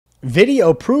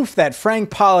Video proof that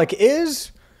Frank Pollack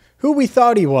is who we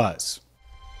thought he was.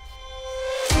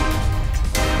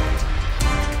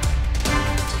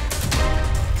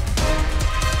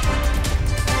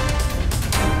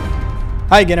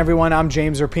 Hi again, everyone. I'm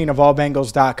James Rapien of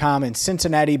allbengals.com and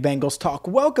Cincinnati Bengals Talk.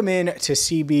 Welcome in to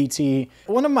CBT.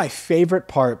 One of my favorite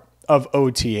part of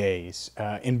OTAs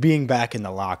and being back in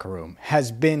the locker room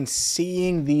has been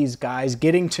seeing these guys,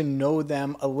 getting to know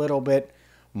them a little bit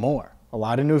more. A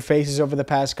lot of new faces over the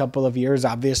past couple of years.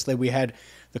 Obviously, we had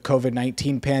the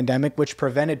COVID-19 pandemic, which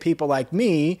prevented people like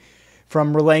me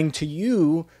from relaying to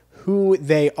you who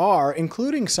they are,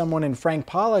 including someone in Frank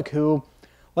Pollack who,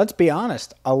 let's be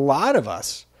honest, a lot of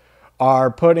us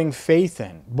are putting faith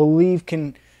in, believe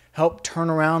can help turn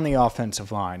around the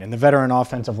offensive line. And the veteran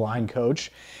offensive line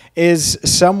coach is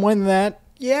someone that,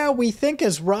 yeah, we think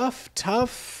is rough,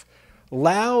 tough,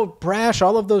 loud, brash,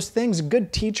 all of those things.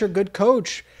 Good teacher, good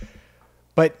coach.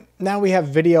 But now we have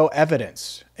video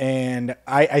evidence, and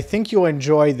I think you'll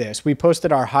enjoy this. We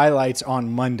posted our highlights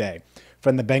on Monday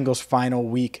from the Bengals' final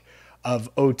week of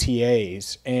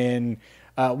OTAs, and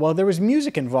well, there was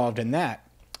music involved in that.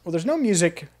 Well, there's no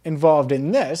music involved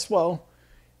in this. Well,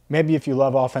 maybe if you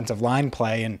love offensive line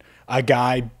play and a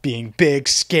guy being big,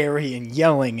 scary, and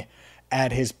yelling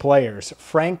at his players.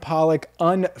 Frank Pollack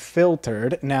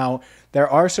unfiltered. Now, there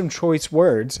are some choice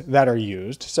words that are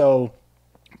used, so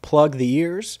plug the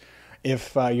ears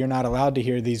if you're not allowed to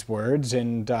hear these words.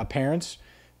 And parents,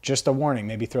 just a warning,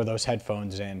 maybe throw those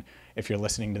headphones in if you're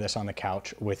listening to this on the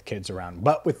couch with kids around.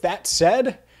 But with that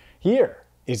said, here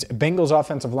is Bengals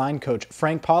offensive line coach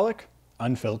Frank Pollack,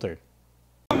 unfiltered.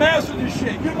 Master this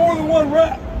shit. Get more than one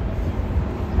rep.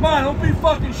 Come on, don't be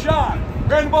fucking shy.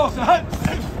 Grab the ball, hut.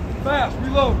 Fast,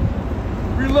 reload.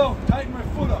 Reload. Tighten my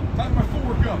foot up. Tighten my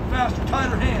footwork up. Faster,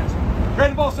 tighter hands. Grab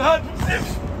the ball, hut.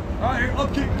 All right, here,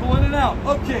 up kick, pull in and out.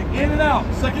 Up kick, in and out.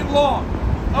 Second long.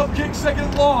 Up kick,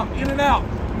 second long, in and out.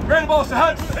 Grab the ball,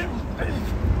 hut.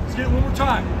 Let's get it one more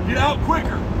time. Get out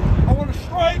quicker. I want to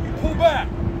strike and pull back.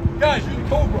 Guys, you're the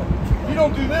Cobra. If you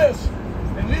don't do this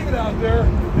and leave it out there,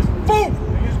 it's boom,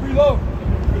 and just reload.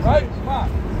 Right? Come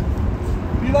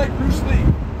on. Be like Bruce Lee.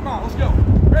 Come on, let's go.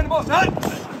 Grab the ball,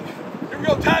 hut. Here we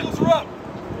go, tackles are up.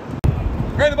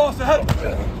 Grab the ball, hut.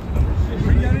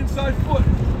 Bring that inside foot.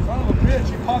 Son of a bitch,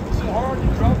 you popped it so hard, you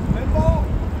dropped the pinball.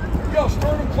 Here we go,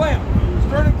 sternum clamp.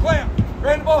 Sternum clamp.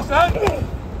 Grab the ball, hut.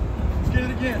 Let's get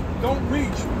it again. Don't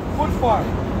reach. Foot fire.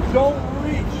 Don't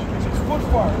reach. It's foot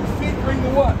fire. The feet bring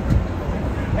the what?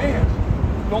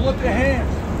 Hands. Don't let the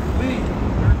hands lead.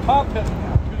 You're top heavy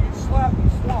now. You're going to get slapped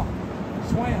and swamped.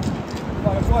 Swam.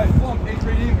 That's why I flunked 8th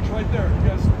grade English right there. You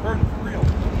guys heard it for real.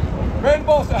 Grab the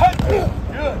ball, hut. Good.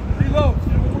 Reload. Let's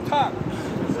get it one more time.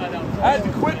 I had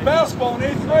to quit basketball in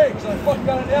 8th grade because I fucking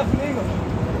got an F in English.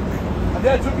 My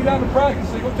dad took me down to practice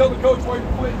and said, go tell the coach why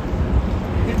you're quitting.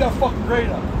 Get that fucking grade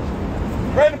up.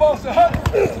 Grab the ball, hut.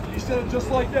 He said it just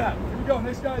like that. Here we go.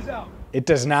 Next guy's out. It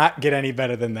does not get any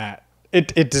better than that.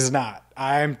 It does not.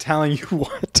 I'm telling you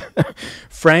what.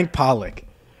 Frank Pollack.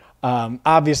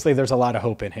 Obviously, there's a lot of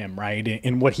hope in him, right?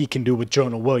 In what he can do with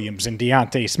Jonah Williams and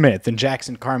Deontay Smith and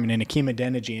Jackson Carman and Akeem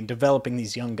Adeniji and developing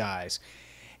these young guys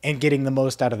and getting the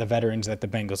most out of the veterans that the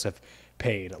Bengals have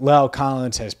paid. Lel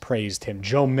Collins has praised him.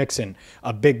 Joe Mixon,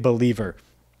 a big believer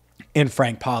in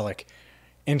Frank Pollack.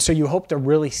 And so you hope to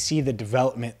really see the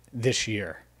development this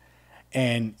year.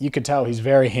 And you could tell he's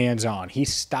very hands-on. He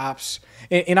stops.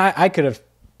 And I could have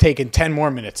taken 10 more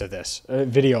minutes of this,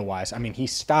 video-wise. I mean, he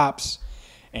stops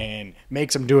and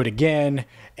makes them do it again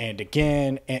and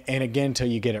again and again until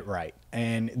you get it right.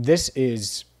 And this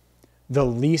is the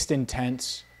least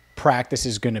intense practice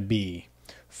is going to be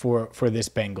for this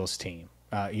Bengals team.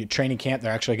 Training camp,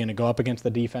 they're actually going to go up against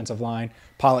the defensive line.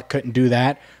 Pollack couldn't do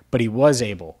that, but he was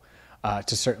able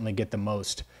to certainly get the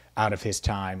most out of his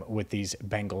time with these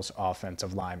Bengals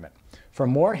offensive linemen. For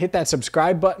more, hit that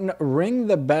subscribe button, ring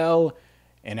the bell,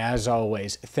 and as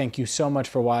always, thank you so much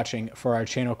for watching. For our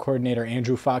channel coordinator,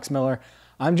 Andrew Foxmiller,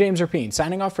 I'm James Rapien,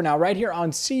 signing off for now right here on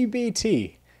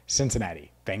CBT,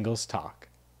 Cincinnati Bengals Talk.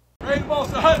 Grab the ball,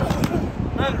 hut.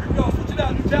 Better. Here we go. Switch it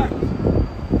out. New tackle.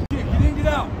 Get in, get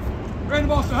out. Grab the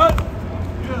ball, hut.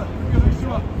 Good. Good. Next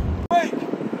two up. Break.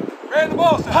 Grab the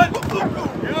ball, hut.